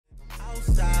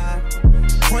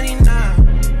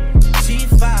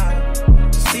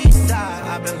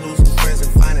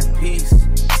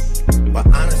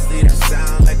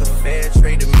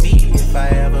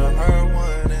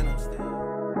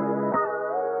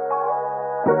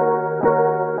Hey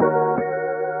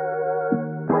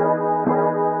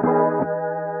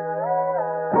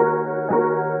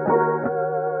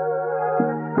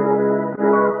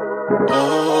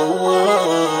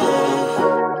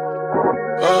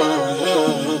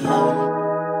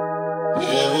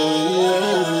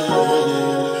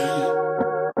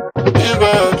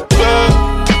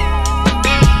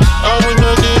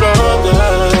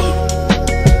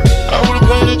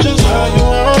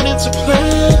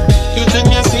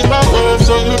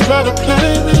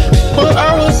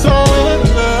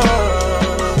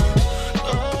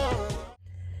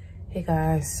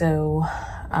guys, so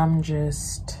I'm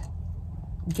just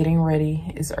getting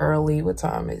ready. It's early. What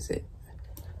time is it?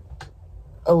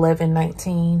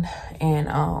 11:19, and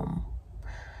I'm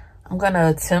gonna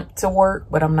attempt to work,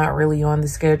 but I'm not really on the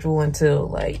schedule until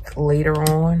like later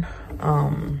on.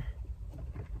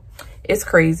 It's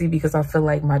crazy because I feel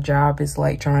like my job is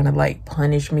like trying to like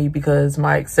punish me because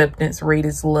my acceptance rate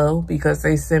is low, because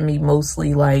they send me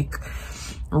mostly like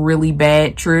really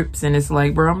bad trips, and it's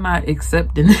like, bro, I'm not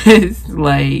accepting this.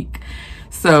 Like,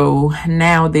 so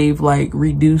now they've like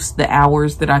reduced the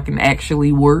hours that I can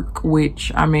actually work,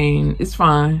 which I mean, it's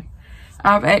fine.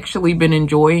 I've actually been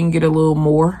enjoying it a little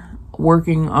more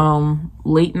working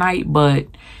late night, but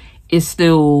it's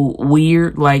still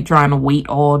weird like trying to wait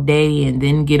all day and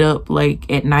then get up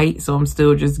like at night. So I'm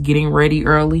still just getting ready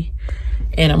early,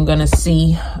 and I'm gonna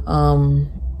see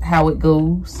how it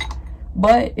goes.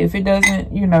 But if it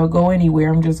doesn't, you know, go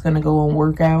anywhere, I'm just gonna go and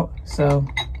work out. So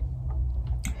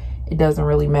it doesn't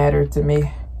really matter to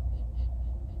me.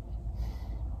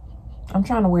 I'm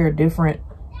trying to wear a different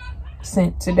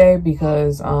scent today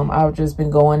because I've just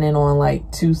been going in on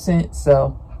like 2 scents,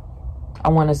 so I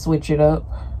want to switch it up.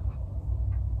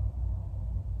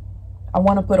 I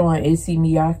want to put on Issey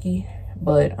Miyake,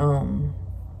 but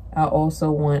I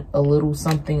also want a little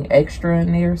something extra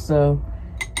in there, so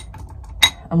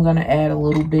I'm gonna add a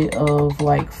little bit of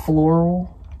like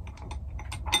floral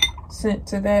scent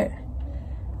to that.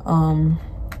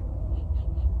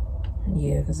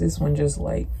 Yeah, because this one just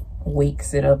like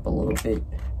wakes it up a little bit.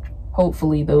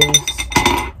 Hopefully those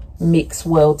mix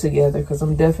well together, because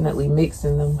I'm definitely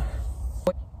mixing them.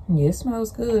 Yeah, it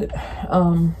smells good.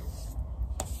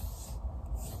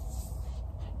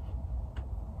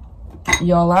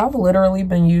 Y'all, I've literally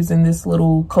been using this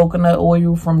little coconut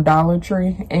oil from Dollar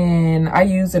Tree, and I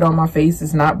use it on my face.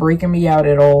 It's not breaking me out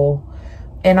at all,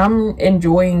 and I'm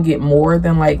enjoying it more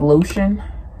than like lotion.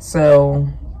 So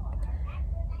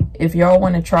if y'all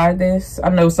want to try this, I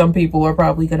know some people are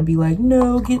probably going to be like,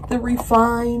 no, get the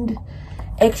refined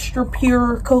extra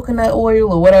pure coconut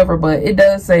oil or whatever, but it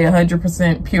does say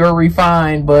 100% pure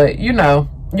refined. But you know,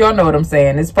 y'all know what I'm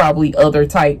saying. It's probably other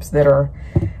types that are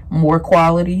more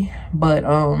quality. But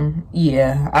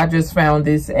yeah, I just found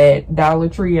this at Dollar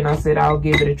Tree, and I said I'll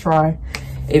give it a try.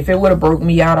 If it would have broke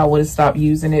me out, I would have stopped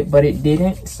using it, but it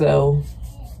didn't. So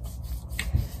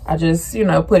I just, you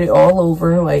know, put it all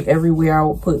over, like everywhere I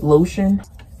would put lotion.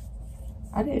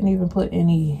 I didn't even put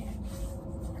any.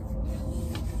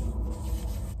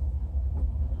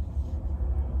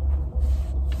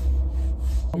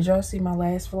 Did y'all see my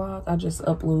last vlog? I just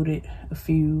uploaded a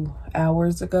few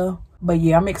hours ago. But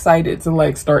yeah, I'm excited to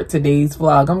like start today's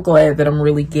vlog. I'm glad that I'm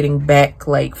really getting back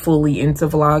like fully into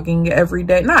vlogging every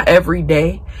day. Not every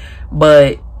day,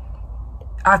 but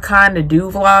I kind of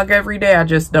do vlog every day. I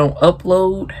just don't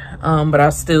upload. But I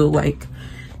still like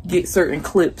get certain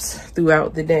clips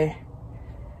throughout the day.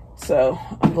 So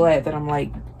I'm glad that I'm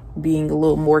like being a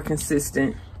little more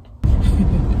consistent.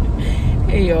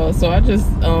 Hey y'all, so I just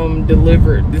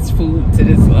delivered this food to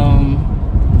this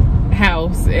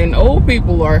house, and old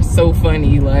people are so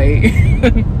funny. Like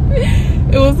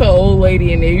it was an old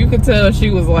lady in there. You could tell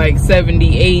she was like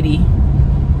 70, 80,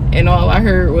 and all I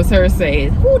heard was her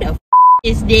saying, who the f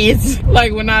is this?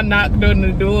 Like when I knocked on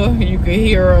the door, you could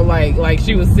hear her like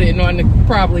she was sitting on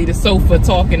probably the sofa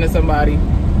talking to somebody,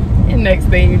 and next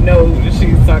thing you know,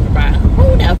 she's talking about,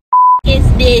 who the f is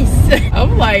this?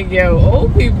 I'm like, yo,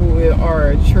 old people are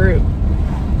a trip.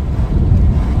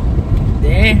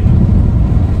 Damn.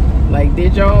 Like,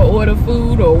 did y'all order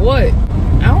food or what?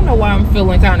 I don't know why I'm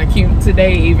feeling kind of cute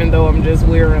today, even though I'm just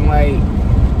wearing like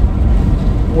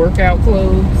workout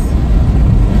clothes.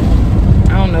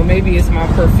 I don't know, maybe it's my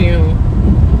perfume.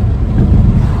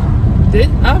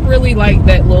 I really like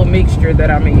that little mixture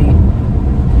that I made.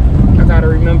 I gotta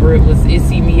remember it was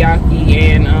Issey Miyake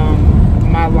and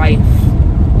My Life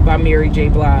by Mary J.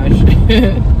 Blige.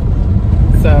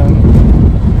 So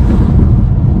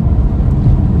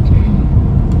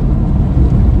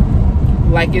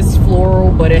like it's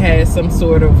floral, but it has some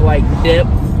sort of like depth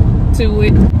back to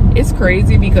it. It's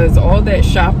crazy because all that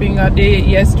shopping I did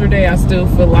yesterday, I still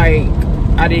feel like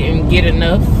I didn't get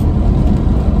enough.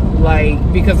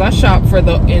 Like, because I shopped for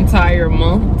the entire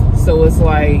month, so it's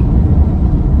like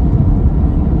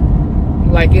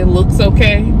it looks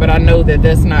okay, but I know that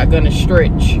that's not gonna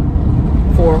stretch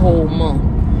for a whole month.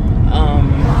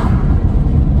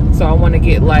 So I want to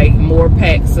get like more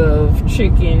packs of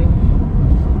chicken,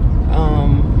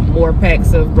 more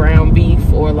packs of ground beef,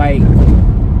 or like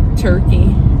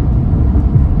turkey,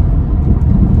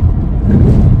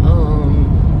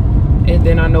 and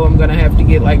then I know I'm gonna have to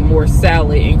get like more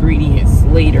salad ingredients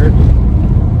later,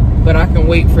 but I can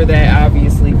wait for that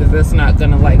obviously, because that's not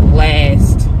gonna like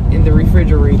last in the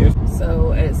refrigerator.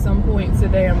 So at some point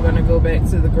today I'm gonna go back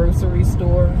to the grocery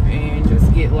store and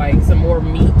just get like some more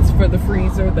meats for the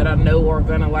freezer that I know are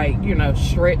gonna, like, you know,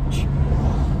 stretch.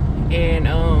 And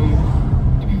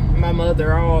my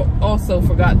mother also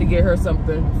forgot to get her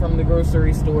something from the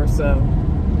grocery store, so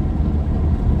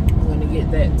I'm gonna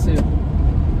get that too.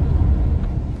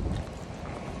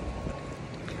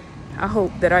 I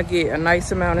hope that I get a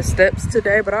nice amount of steps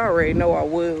today, but I already know I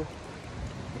will.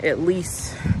 At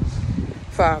least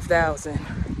 5,000.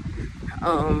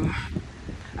 I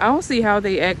don't see how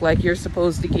they act like you're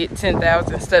supposed to get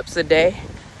 10,000 steps a day,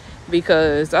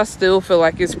 because I still feel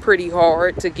like it's pretty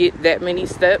hard to get that many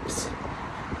steps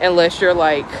unless you're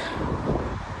like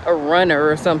a runner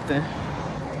or something.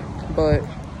 But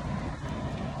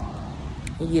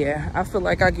yeah, I feel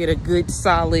like I get a good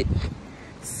solid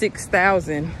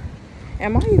 6,000.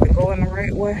 Am I even going the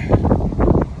right way?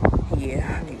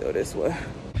 Yeah, let me go this way.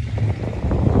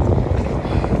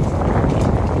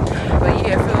 But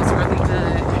yeah, it feels really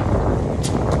good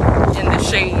in the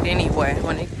shade anyway.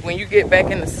 When you get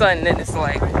back in the sun, then it's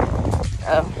like,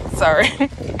 oh, sorry.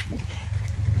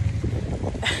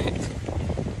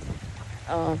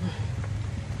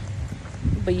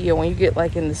 But yeah, when you get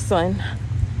like in the sun,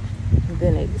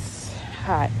 then it's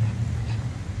hot,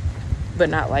 but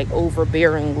not like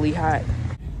overbearingly hot.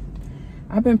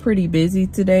 I've been pretty busy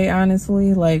today,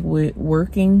 honestly, like with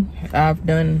working. I've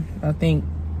done, I think,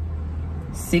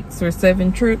 6 or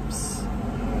 7 trips.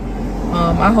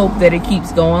 I hope that it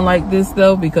keeps going like this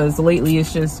though, because lately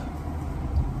it's just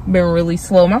been really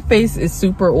slow. My face is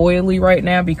super oily right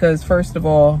now because, first of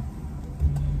all,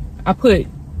 I put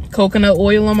coconut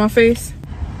oil on my face,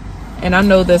 and I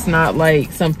know that's not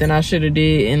like something I should have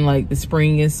did in like the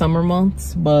spring and summer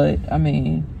months, but I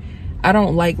mean, I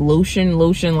don't like lotion.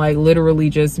 Lotion like literally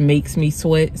just makes me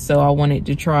sweat, so I wanted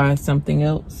to try something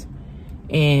else.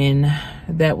 And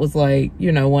that was like,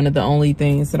 you know, one of the only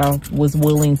things that I was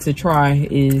willing to try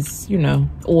is, you know,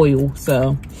 oil.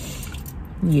 So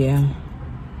yeah,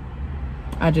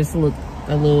 I just look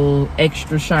a little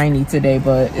extra shiny today,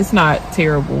 but it's not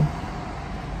terrible.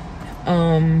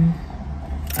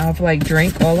 I've like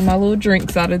drank all of my little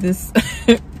drinks out of this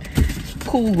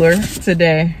cooler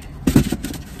today.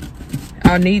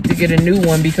 I need to get a new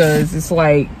one because it's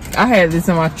like, I had this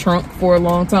in my trunk for a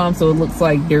long time, so it looks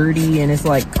like dirty and it's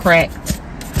like cracked.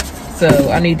 So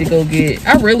I need to go get,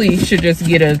 I really should just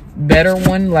get a better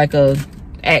one, like a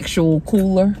actual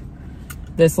cooler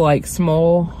that's like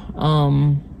small.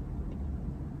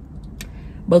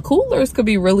 But coolers could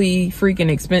be really freaking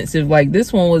expensive. Like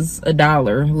this one was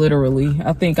 $1, literally.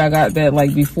 I think I got that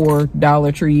like before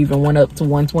Dollar Tree even went up to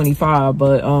 $1.25.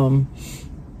 But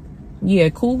yeah,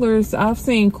 coolers, I've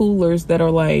seen coolers that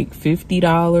are like $50,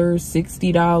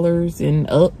 $60 and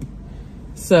up.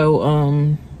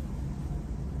 So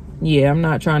yeah, I'm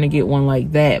not trying to get one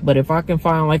like that, but if I can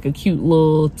find like a cute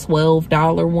little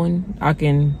 $12 one, I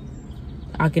can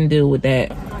deal with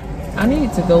that. I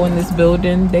need to go in this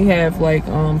building. They have like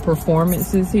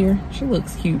performances here. She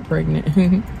looks cute pregnant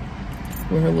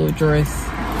with her little dress.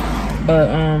 But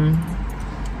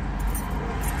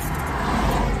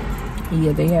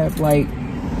yeah, they have like,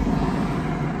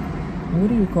 what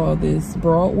do you call this?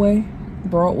 Broadway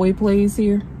plays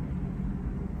here.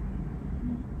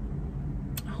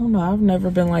 I don't know, I've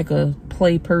never been like a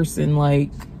play person,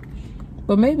 like,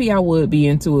 but maybe I would be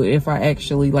into it if I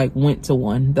actually like went to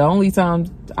one. The only time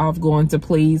I've gone to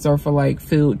plays are for like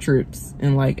field trips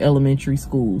in like elementary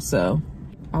school, so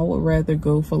I would rather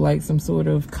go for like some sort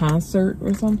of concert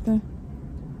or something.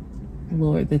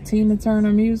 Lord, the Tina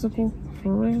Turner musical,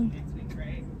 for real?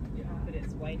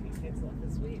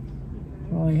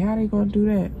 Like, how they gonna do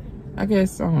that? I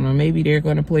guess, I don't know, maybe they're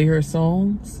gonna play her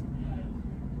songs.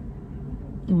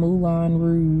 Moulin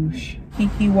Rouge,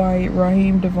 Kiki Wyatt,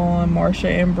 Raheem DeVaughn, Marsha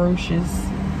Ambrosius.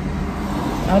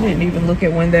 I didn't even look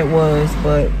at when that was,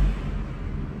 but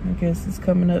I guess it's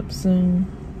coming up soon.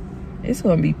 It's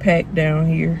gonna be packed down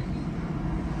here.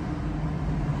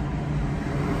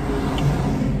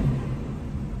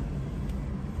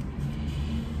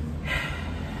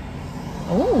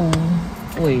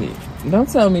 Wait, don't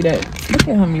tell me that. Look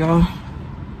at him, y'all.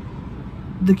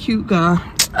 The cute guy.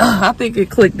 I think it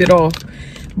clicked it off.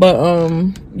 But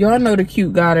y'all know the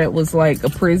cute guy that was like a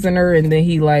prisoner and then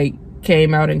he like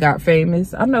came out and got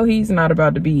famous. I know he's not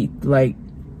about to be like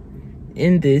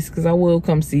in this, because I will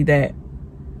come see that.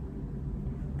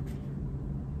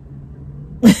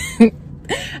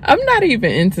 I'm not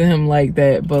even into him like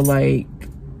that, but like,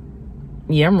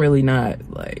 yeah, I'm really not.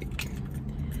 Like,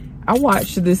 I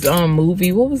watched this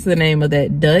movie, what was the name of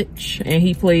that, Dutch, and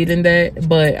he played in that.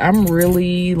 But I'm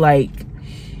really like,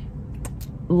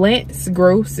 Lance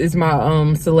Gross is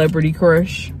my celebrity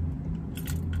crush.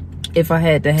 If I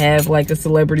had to have like a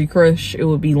celebrity crush, it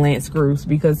would be Lance Gross,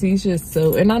 because he's just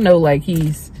so, and I know like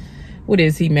he's, what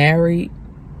is he, married?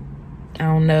 I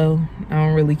don't know, I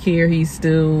don't really care. He's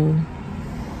still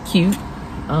cute.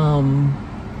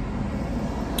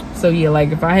 So yeah,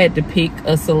 like if I had to pick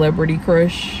a celebrity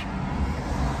crush,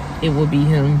 it would be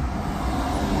him,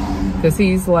 because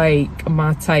he's like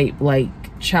my type, like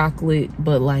chocolate,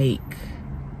 but like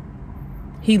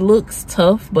he looks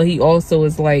tough, but he also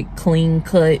is like clean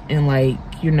cut and like,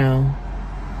 you know,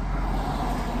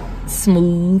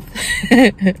 smooth.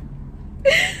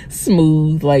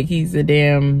 Smooth, like he's a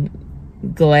damn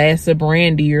glass of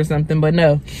brandy or something. But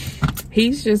no,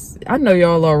 he's just, I know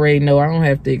y'all already know, I don't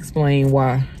have to explain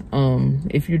why.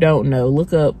 If you don't know,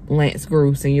 look up Lance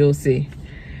Gross and you'll see.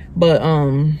 But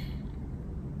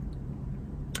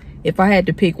if I had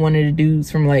to pick one of the dudes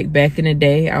from like back in the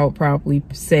day, I would probably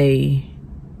say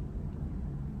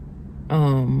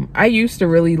I used to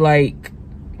really like,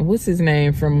 what's his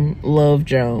name from Love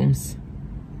Jones,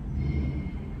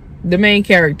 the main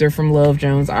character from Love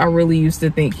Jones. I really used to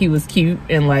think he was cute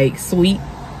and like sweet.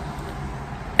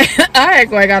 I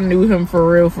act like I knew him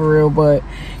for real, but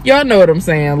y'all know what I'm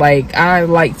saying. Like, I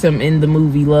liked him in the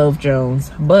movie Love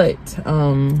Jones, but I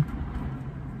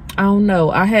don't know,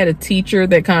 I had a teacher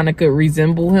that kind of could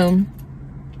resemble him,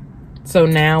 so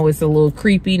now it's a little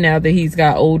creepy. Now that he's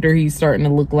got older, he's starting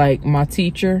to look like my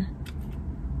teacher.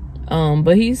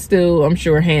 But he's still, I'm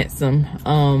sure, handsome.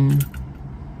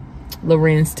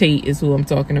 Lorenz Tate is who I'm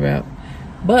talking about.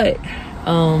 But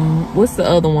what's the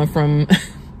other one from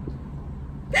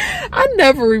I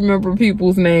never remember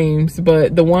people's names,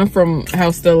 but the one from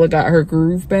How Stella Got Her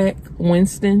Groove Back,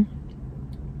 Winston,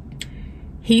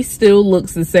 he still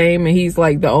looks the same, and he's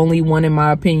like the only one in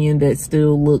my opinion that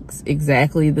still looks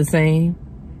exactly the same.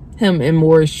 Him and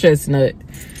Morris Chestnut.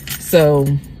 So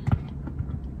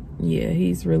yeah,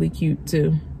 he's really cute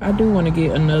too. I do want to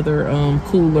get another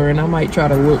cooler, and I might try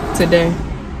to look today.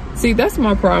 See, that's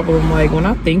my problem. Like, when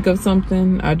I think of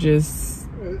something, I just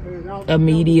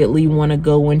immediately want to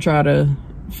go and try to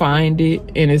find it,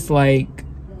 and it's like,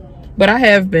 but I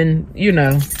have been, you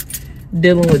know,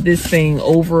 dealing with this thing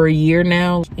over a year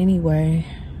now. Anyway,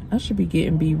 I should be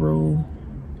getting B-roll.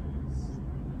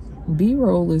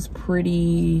 B-roll is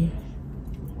pretty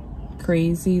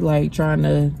crazy, like trying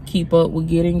to keep up with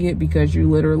getting it, because you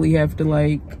literally have to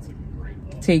like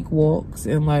take walks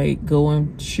and like go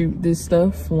and shoot this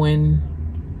stuff when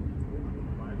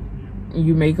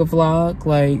you make a vlog.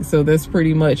 Like, so that's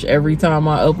pretty much every time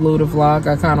I upload a vlog,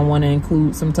 I kind of want to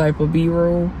include some type of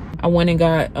B-roll. I went and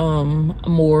got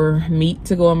more meat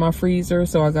to go in my freezer,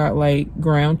 so I got like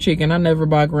ground chicken. I never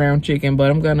buy ground chicken,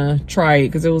 but I'm gonna try it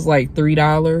because it was like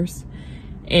 $3,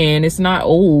 and it's not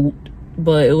old,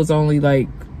 but it was only like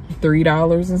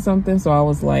 $3 and something. So I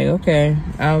was like, okay,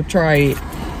 I'll try it,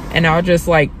 and I'll just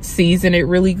like season it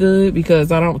really good,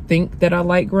 because I don't think that I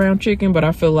like ground chicken, but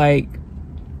I feel like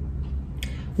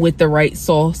with the right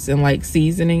sauce and like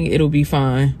seasoning, it'll be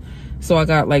fine. So I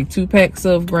got like 2 packs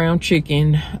of ground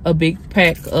chicken, a big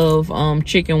pack of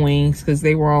chicken wings, because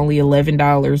they were only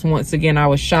 $11. Once again, I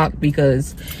was shocked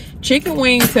because chicken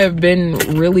wings have been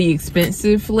really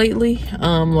expensive lately.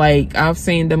 Like, I've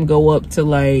seen them go up to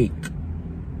like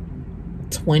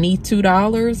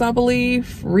 $22, I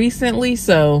believe, recently.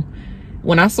 So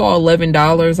when I saw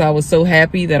 $11, I was so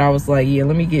happy that I was like, yeah,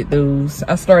 let me get those.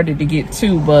 I started to get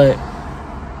 2, but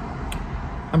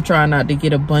I'm trying not to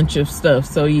get a bunch of stuff.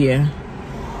 So yeah.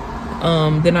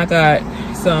 Then I got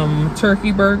some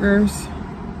turkey burgers.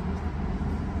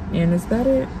 And is that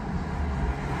it?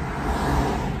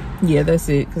 Yeah, that's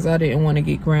it, because I didn't want to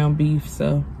get ground beef,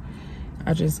 so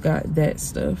I just got that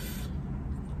stuff.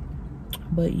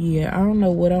 But yeah, I don't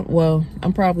know what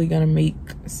I'm probably gonna make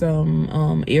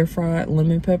some air fried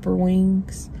lemon pepper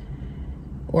wings,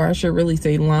 or I should really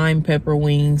say lime pepper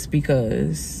wings,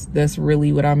 because that's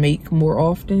really what I make more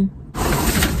often.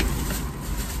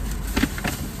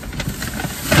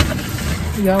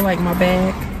 Y'all like my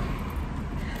bag?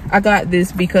 I got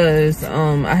this because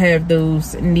I have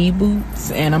those knee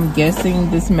boots, and I'm guessing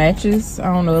this matches.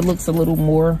 I don't know, it looks a little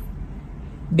more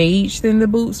beige than the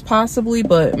boots possibly,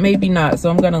 but maybe not. So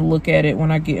I'm gonna look at it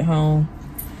when I get home.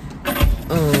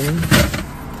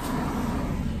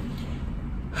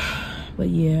 But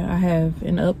yeah, I have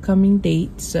an upcoming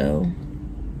date, so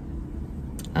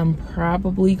I'm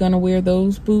probably gonna wear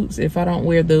those boots. If I don't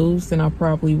wear those, then I'll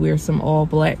probably wear some all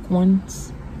black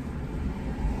ones.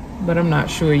 But I'm not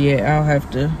sure yet. I'll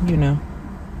have to, you know,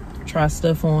 try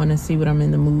stuff on and see what I'm in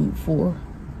the mood for.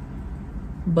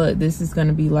 But this is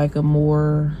gonna be like a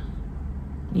more,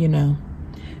 you know,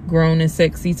 grown and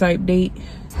sexy type date.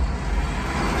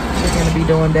 We're gonna be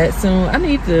doing that soon. I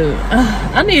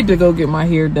need to go get my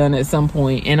hair done at some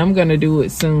point, and I'm gonna do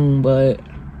it soon. But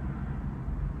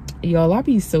y'all, I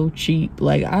be so cheap.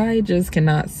 Like, I just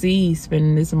cannot see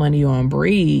spending this money on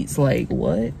braids. Like,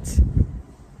 what?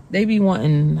 They be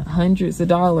wanting hundreds of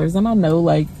dollars, and I know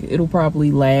like it'll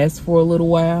probably last for a little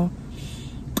while,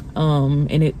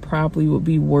 and it probably would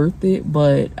be worth it,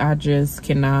 but I just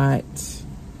cannot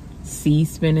see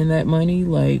spending that money.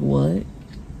 Like, what?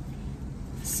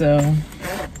 So let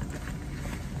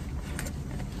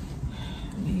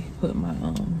me put my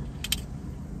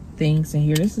things in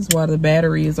here. This is why the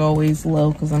battery is always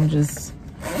low, because I'm just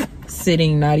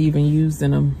sitting, not even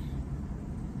using them.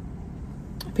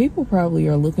 People probably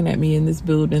are looking at me in this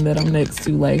building that I'm next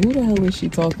to like, who the hell is she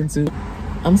talking to?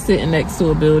 I'm sitting next to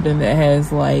a building that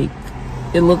has like,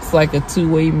 it looks like a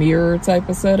two-way mirror type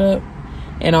of setup,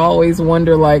 and I always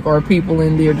wonder, like, are people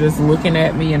in there just looking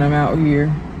at me and I'm out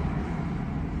here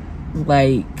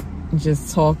like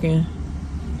just talking?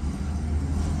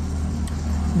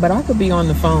 But I could be on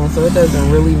the phone, so it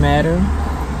doesn't really matter.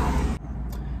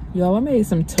 Y'all, I made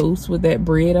some toast with that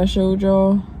bread I showed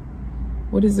y'all.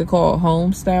 What is it called?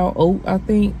 Home style oat, I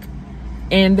think.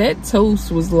 And that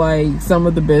toast was like some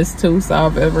of the best toast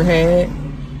I've ever had.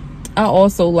 I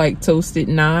also like toasted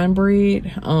naan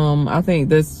bread. I think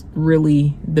that's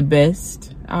really the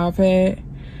best I've had.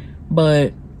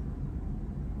 But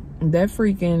that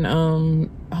freaking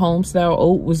home style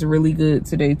oat was really good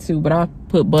today too. But I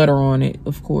put butter on it,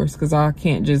 of course, because I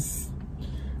can't just,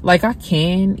 like, I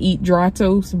can eat dry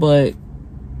toast, but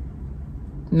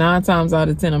 9 times out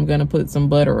of 10 I'm gonna put some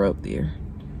butter up there.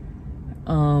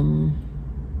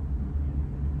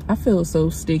 I feel so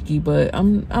sticky, but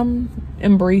I'm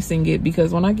embracing it,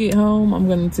 because when I get home I'm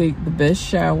gonna take the best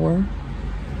shower,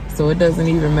 so it doesn't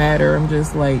even matter. I'm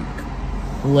just like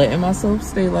letting myself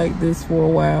stay like this for a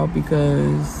while,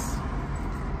 because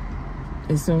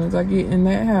as soon as I get in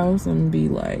that house I'm gonna be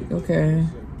like, okay,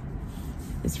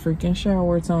 it's freaking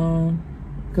shower time,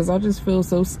 because I just feel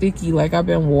so sticky. Like, I've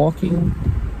been walking,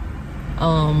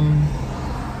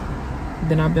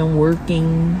 then I've been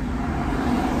working,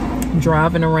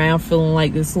 driving around, feeling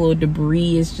like this little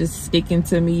debris is just sticking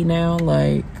to me now,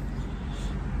 like,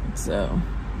 so.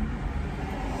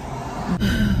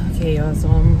 Okay, y'all, so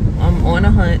I'm on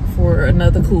a hunt for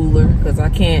another cooler, because I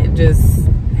can't just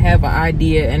have an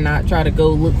idea and not try to go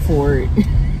look for it.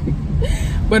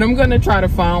 But I'm gonna try to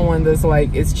find one that's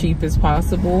like as cheap as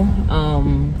possible,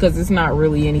 because it's not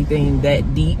really anything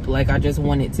that deep. Like, I just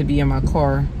want it to be in my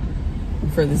car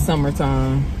for the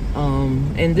summertime.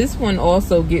 And this one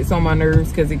also gets on my nerves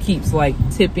because it keeps like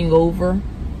tipping over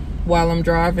while I'm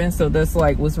driving. So that's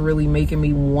like what's really making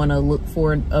me want to look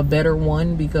for a better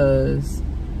one, because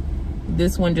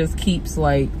this one just keeps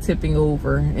like tipping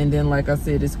over, and then, like I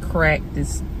said, it's cracked,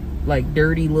 it's like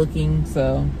dirty looking.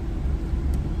 So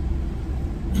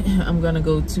I'm gonna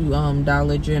go to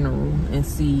Dollar General and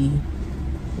see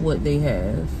what they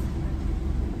have,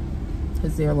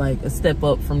 because they're like a step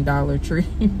up from Dollar Tree.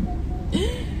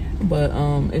 But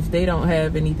if they don't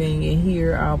have anything in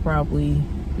here, I'll probably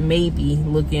maybe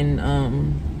look in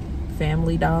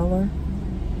Family Dollar.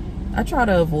 I try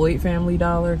to avoid Family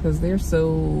Dollar because they're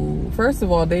so, first of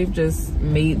all, they've just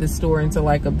made the store into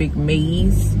like a big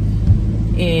maze,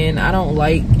 and I don't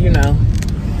like, you know,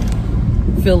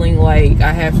 feeling like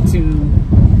I have to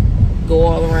go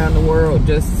all around the world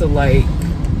just to like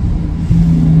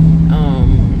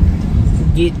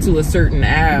get to a certain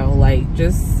aisle. Like,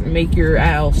 just make your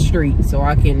aisle straight so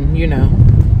I can, you know,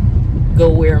 go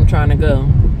where I'm trying to go.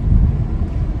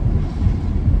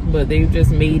 But they've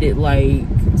just made it like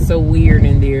so weird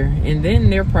in there, and then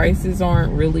their prices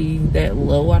aren't really that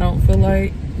low, I don't feel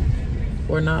like,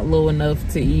 or not low enough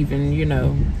to even, you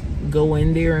know, go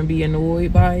in there and be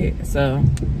annoyed by it. So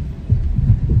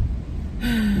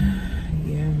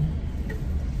yeah,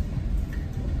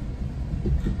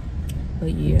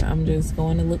 but yeah, I'm just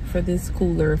going to look for this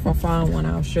cooler. If I find one,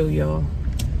 I'll show y'all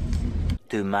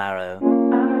tomorrow.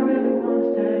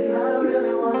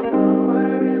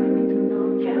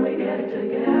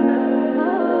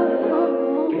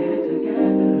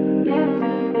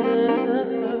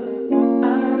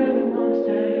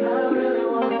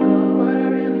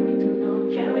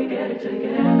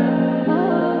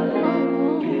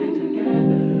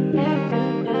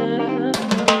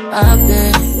 I've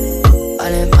been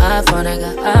all in my phone, I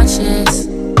got options.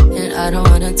 And I don't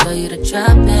wanna tell you to drop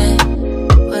it,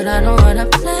 but I don't wanna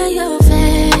play your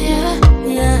fair.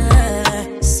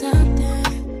 Yeah, something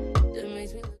that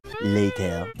makes me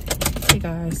later. Hey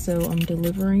guys, so I'm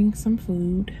delivering some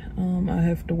food. I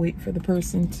have to wait for the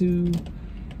person to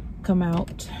come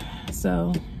out.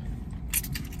 So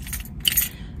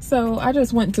I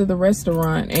just went to the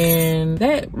restaurant, and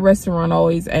that restaurant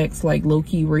always acts like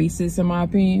low-key racist in my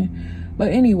opinion.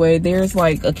 But anyway, there's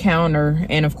like a counter,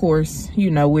 and of course,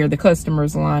 you know, where the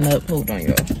customers line up. Hold on,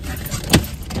 y'all.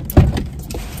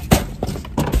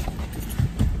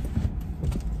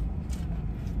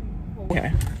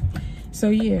 Okay, so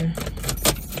yeah.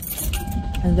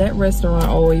 And that restaurant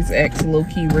always acts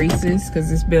low-key racist,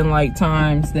 because it's been like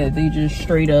times that they just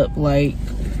straight up like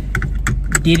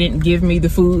didn't give me the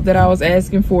food that I was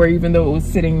asking for, even though it was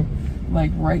sitting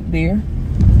like right there.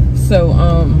 So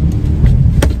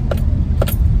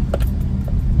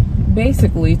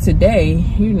basically today,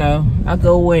 you know, I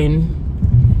go in,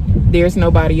 there's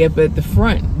nobody up at the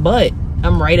front, but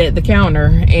I'm right at the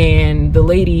counter, and the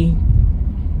lady,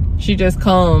 she just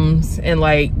comes and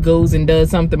like goes and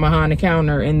does something behind the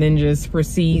counter, and then just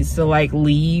proceeds to like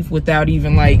leave without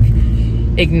even like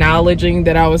acknowledging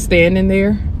that I was standing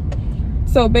there.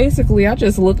 So basically I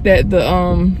just looked at the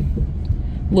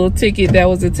little ticket that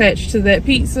was attached to that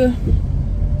pizza,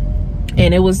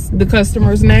 and it was the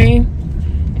customer's name,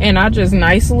 and I just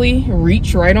nicely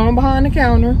reached right on behind the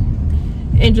counter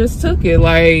and just took it.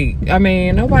 Like, I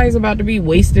mean, nobody's about to be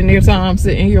wasting their time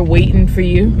sitting here waiting for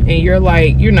you, and you're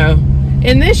like, you know.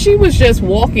 And then she was just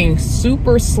walking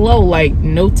super slow, like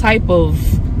no type of,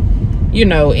 you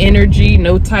know, energy,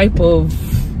 no type of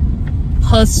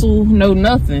hustle, no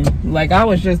nothing. Like, I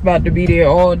was just about to be there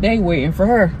all day waiting for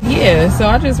her. Yeah, so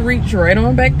I just reached right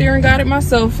on back there and got it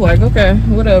myself. Like, okay,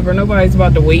 whatever, nobody's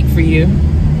about to wait for you.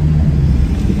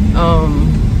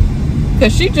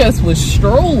 Because she just was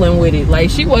strolling with it. Like,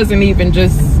 she wasn't even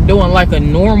just doing like a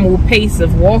normal pace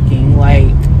of walking.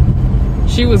 Like,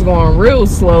 she was going real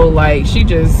slow. Like, she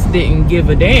just didn't give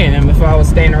a damn if I was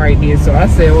standing right there. So I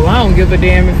said, well, I don't give a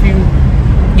damn if you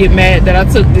get mad that I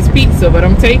took this pizza, but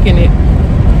I'm taking it.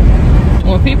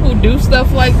 When people do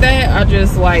stuff like that, I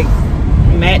just like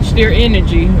match their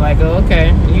energy. Like, oh,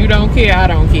 okay, you don't care, I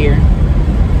don't care.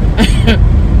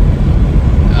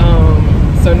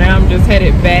 So now I'm just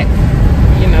headed back,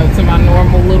 you know, to my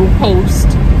normal little post.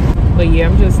 But yeah,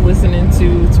 I'm just listening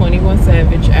to 21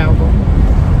 Savage album.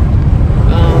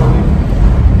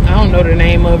 I don't know the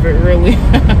name of it really.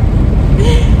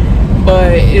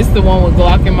 But it's the one with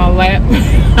Glock in my lap.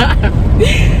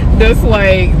 That's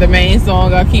like the main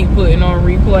song I keep putting on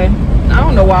replay. I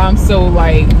don't know why I'm so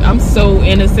like, I'm so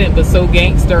innocent but so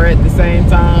gangster at the same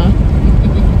time.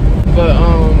 But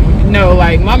no,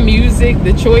 like my music,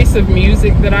 the choice of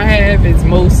music that I have is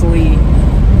mostly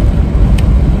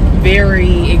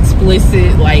very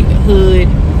explicit, like hood,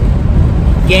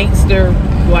 gangster,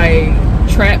 like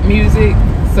trap music.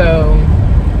 So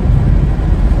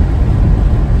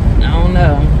I don't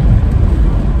know.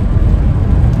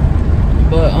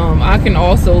 But I can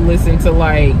also listen to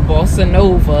like bossa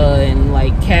nova and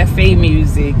like cafe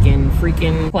music and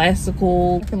freaking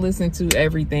classical. I can listen to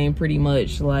everything pretty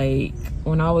much. Like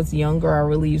when I was younger, I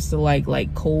really used to like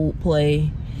Coldplay.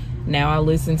 Now I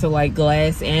listen to like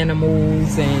Glass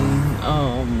Animals and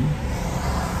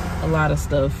a lot of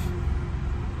stuff.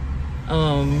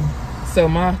 So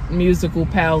my musical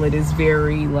palette is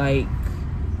very like,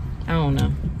 I don't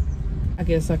know. I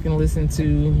guess I can listen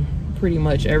to pretty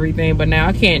much everything, but now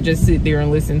I can't just sit there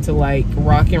and listen to like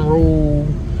rock and roll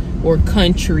or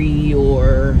country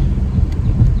or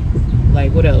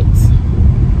like what else.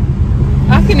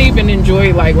 I can even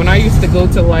enjoy like when I used to go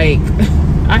to like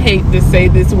I hate to say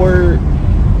this word,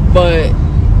 but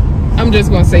I'm just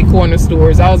gonna say corner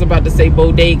stores. I was about to say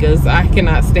bodegas. I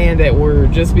cannot stand that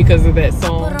word just because of that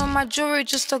song. put on my jewelry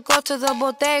just to go to the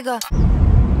bodega.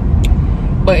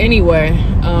 But anyway,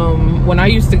 when I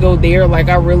used to go there, like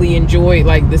I really enjoyed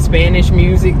like the Spanish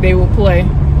music they would play.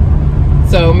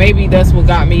 So maybe that's what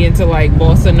got me into like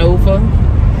bossa nova,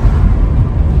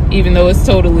 even though it's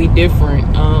totally different.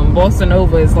 Bossa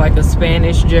nova is like a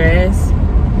Spanish jazz.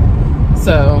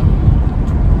 So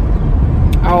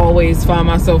I always find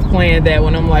myself playing that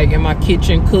when I'm like in my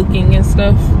kitchen cooking and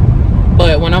stuff.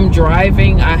 But when I'm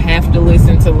driving, I have to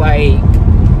listen to like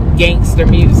gangster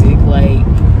music. Like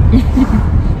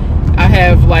I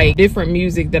have like different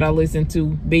music that I listen to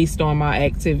based on my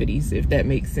activities, if that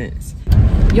makes sense.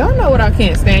 Y'all know what I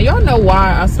can't stand. Y'all know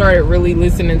why I started really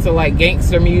listening to like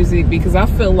gangster music, because I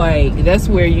feel like that's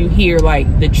where you hear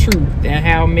like the truth and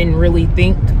how men really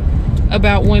think.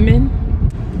 about women,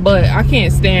 but I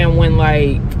can't stand when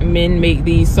like men make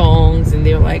these songs and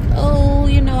they're like, oh,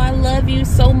 you know, I love you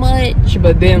so much,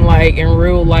 but then like in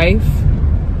real life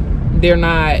they're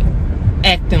not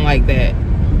acting like that.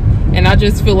 And I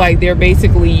just feel like they're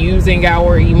basically using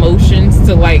our emotions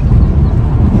to like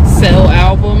sell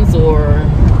albums or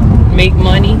make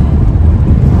money,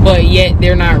 but yet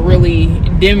they're not really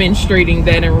demonstrating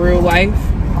that in real life.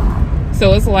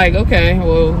 So it's like, okay,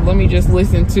 well, let me just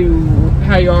listen to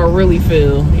how y'all really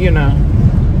feel, you know,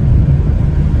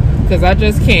 because I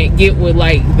just can't get with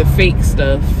like the fake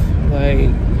stuff. Like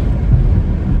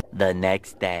the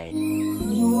next day.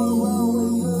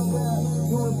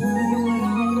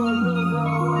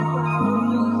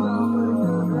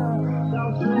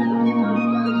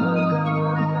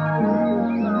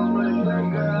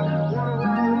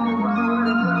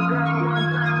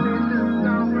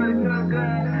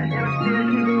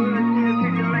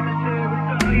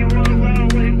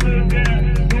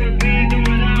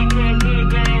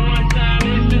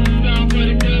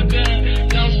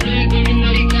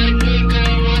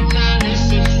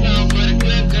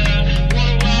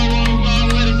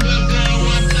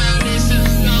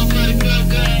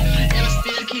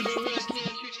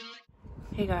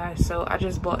 Hey guys, so I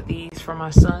just bought these for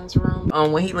my son's room.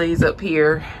 When he lays up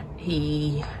here,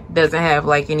 he doesn't have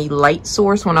like any light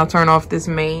source when I turn off this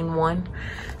main one.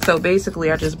 So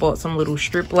basically I just bought some little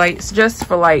strip lights just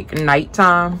for like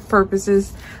nighttime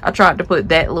purposes. I tried to put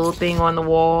that little thing on the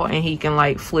wall and he can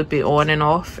like flip it on and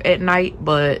off at night,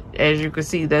 but as you can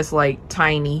see, that's like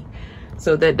tiny,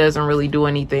 so that doesn't really do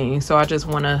anything. So I just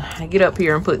want to get up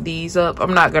here and put these up.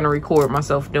 I'm not going to record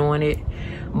myself doing it,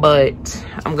 but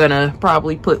I'm gonna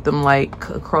probably put them like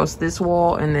across this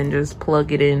wall and then just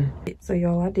plug it in. So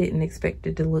y'all, I didn't expect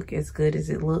it to look as good as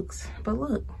it looks, but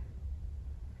look.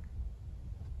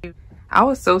 I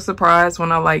was so surprised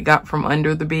when I like got from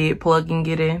under the bed plugging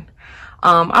it in.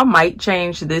 I might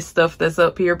change this stuff that's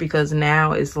up here because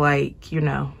now it's like, you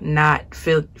know, not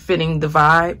fitting the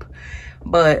vibe.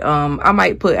 But I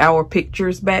might put our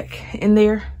pictures back in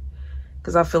there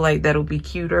because I feel like that'll be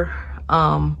cuter.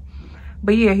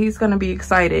 But yeah, he's gonna be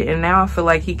excited, and now I feel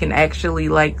like he can actually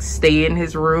like stay in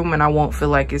his room and I won't feel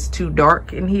like it's too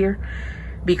dark in here,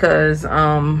 because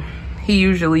he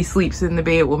usually sleeps in the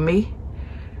bed with me.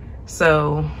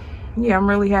 So yeah, I'm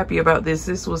really happy about this.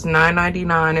 This was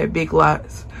 $9.99 at Big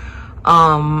Lots.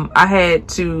 I had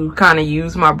to kind of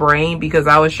use my brain because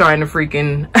I was trying to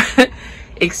freaking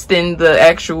extend the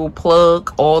actual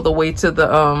plug all the way to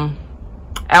the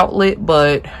outlet,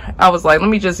 but I was like, let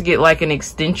me just get like an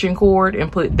extension cord and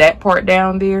put that part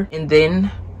down there, and then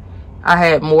I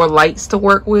had more lights to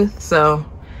work with. So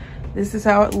this is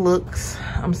how it looks.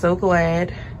 I'm so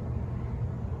glad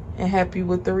and happy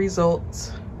with the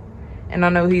results, and I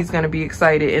know he's gonna be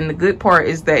excited. And the good part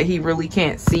is that he really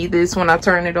can't see this when I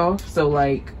turn it off, so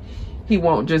like he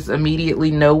won't just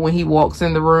immediately know when he walks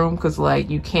in the room, because like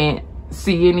you can't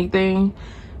see anything.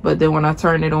 But then when I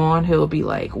turn it on, he'll be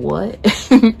like, what?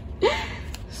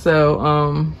 So,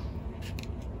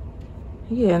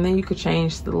 yeah, and then you could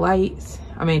change the lights.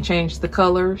 I mean, change the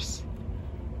colors.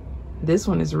 This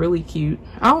one is really cute.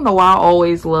 I don't know why I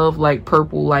always love like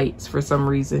purple lights for some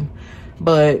reason.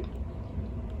 But,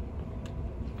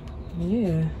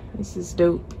 yeah, this is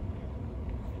dope.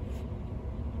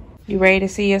 You ready to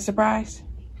see your surprise?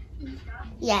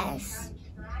 Yes.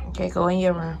 Okay, go in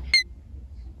your room.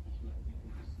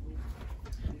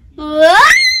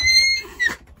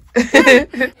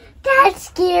 That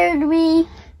scared me.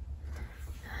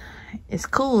 It's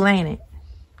cool, ain't it?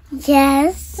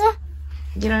 Yes.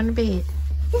 Get on the bed.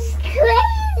 It's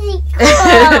crazy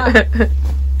cool.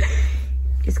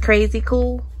 It's crazy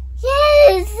cool?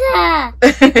 Yes.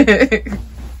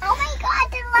 Oh my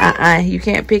god, the light. You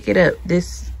can't pick it up.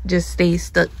 This just stays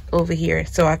stuck over here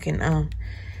so I can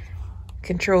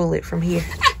control it from here.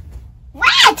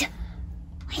 Red!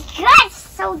 My god, it's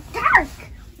so dark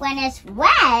when it's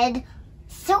red.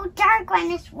 So dark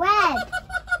when it's red.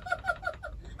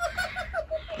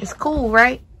 It's cool,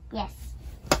 right? Yes.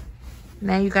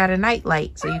 Now you got a night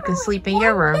light so you can sleep in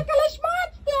your room.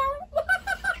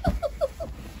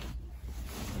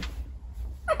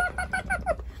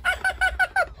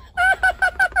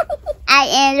 I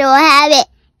am so happy.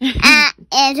 I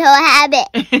am so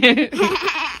happy.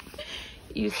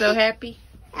 You so happy?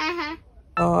 Uh-huh.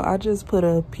 I just put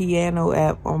a piano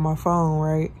app on my phone,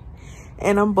 right?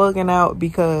 And I'm bugging out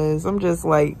because I'm just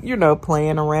like, you know,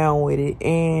 playing around with it.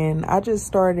 And I just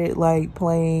started like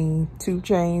playing 2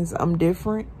 Chainz, I'm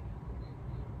Different.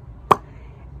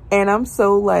 And I'm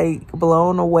so like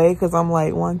blown away because I'm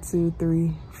like 1, 2,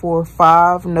 3, 4,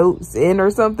 5 notes in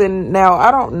or something. Now,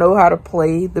 I don't know how to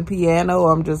play the piano.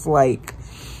 I'm just like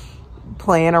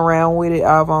playing around with it.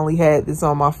 I've only had this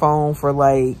on my phone for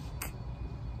like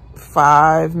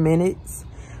 5 minutes,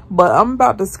 but I'm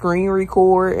about to screen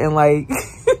record and like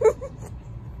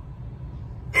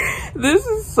this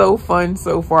is so fun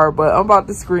so far, but I'm about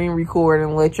to screen record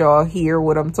and let y'all hear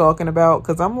what I'm talking about,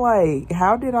 because I'm like,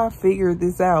 how did I figure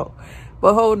this out?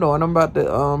 But hold on, I'm about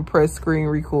to press screen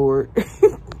record.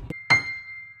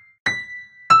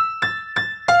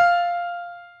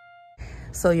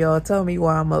 So y'all, tell me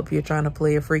why I'm up here trying to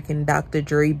play a freaking Dr.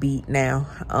 Dre beat now.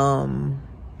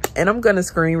 And I'm gonna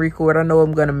screen record. I know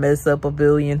I'm gonna mess up a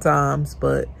billion times,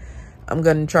 but I'm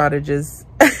gonna try to just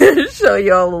show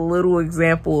y'all a little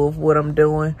example of what I'm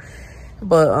doing.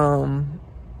 But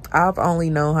I've only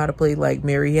known how to play like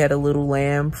Mary Had a Little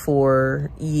Lamb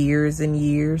for years and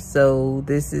years, so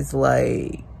this is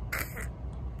like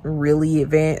really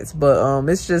advanced, but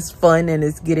it's just fun and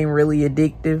it's getting really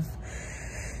addictive.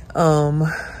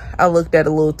 I looked at a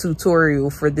little tutorial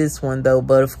for this one though,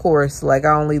 but of course, like,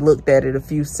 I only looked at it a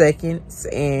few seconds,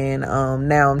 and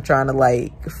now I'm trying to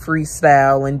like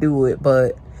freestyle and do it.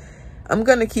 But I'm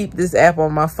gonna keep this app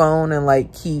on my phone and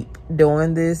like keep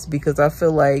doing this, because I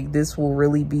feel like this will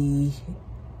really be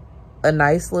a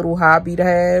nice little hobby to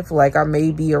have. Like, I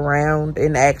may be around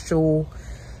an actual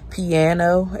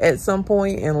piano at some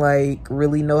point and like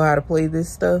really know how to play this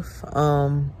stuff.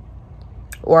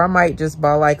 Or I might just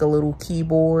buy like a little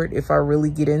keyboard if I really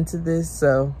get into this.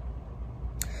 So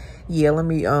yeah, let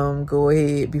me go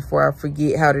ahead before I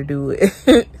forget how to do it.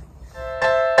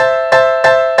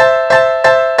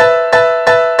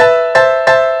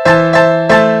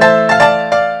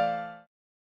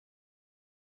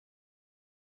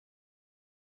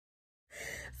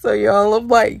 So y'all, I'm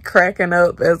like cracking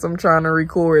up as I'm trying to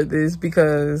record this,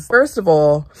 because first of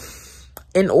all,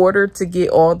 in order to get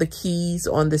all the keys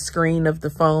on the screen of the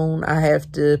phone, I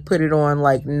have to put it on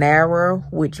like narrow,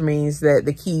 which means that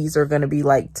the keys are going to be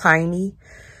like tiny.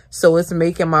 So it's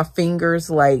making my fingers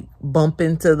like bump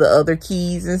into the other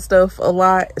keys and stuff a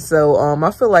lot. So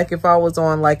I feel like if I was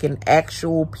on like an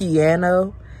actual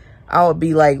piano, I would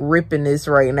be like ripping this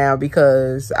right now,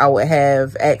 because I would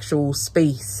have actual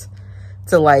space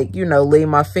to like, you know, lay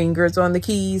my fingers on the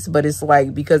keys. But it's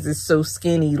like, because it's so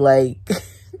skinny, like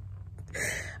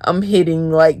I'm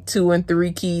hitting like 2 and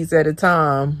 3 keys at a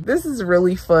time. This is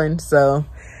really fun. So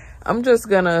I'm just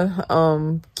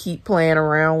gonna keep playing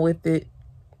around with it.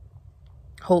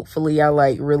 Hopefully I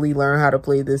like really learn how to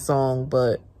play this song,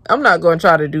 but I'm not gonna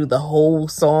try to do the whole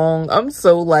song. I'm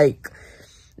so like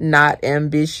not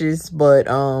ambitious, but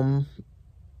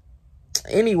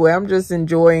anyway, I'm just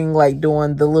enjoying like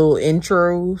doing the little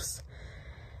intros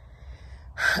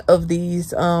of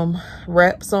these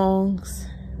rap songs.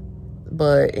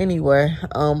 But anyway,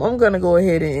 I'm gonna go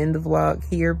ahead and end the vlog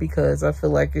here, because I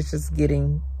feel like it's just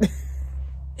getting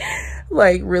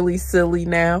like really silly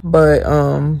now. But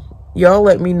y'all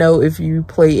let me know if you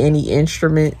play any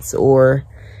instruments, or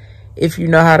if you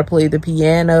know how to play the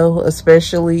piano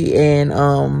especially,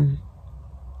 and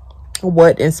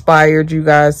what inspired you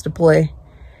guys to play.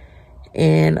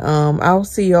 And I'll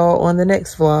see y'all on the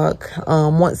next vlog.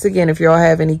 Once again, if y'all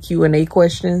have any Q&A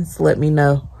questions, let me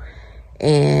know,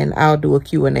 and I'll do a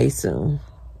Q&A soon.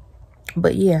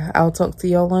 But yeah, I'll talk to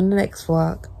y'all on the next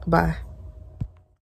vlog. Bye.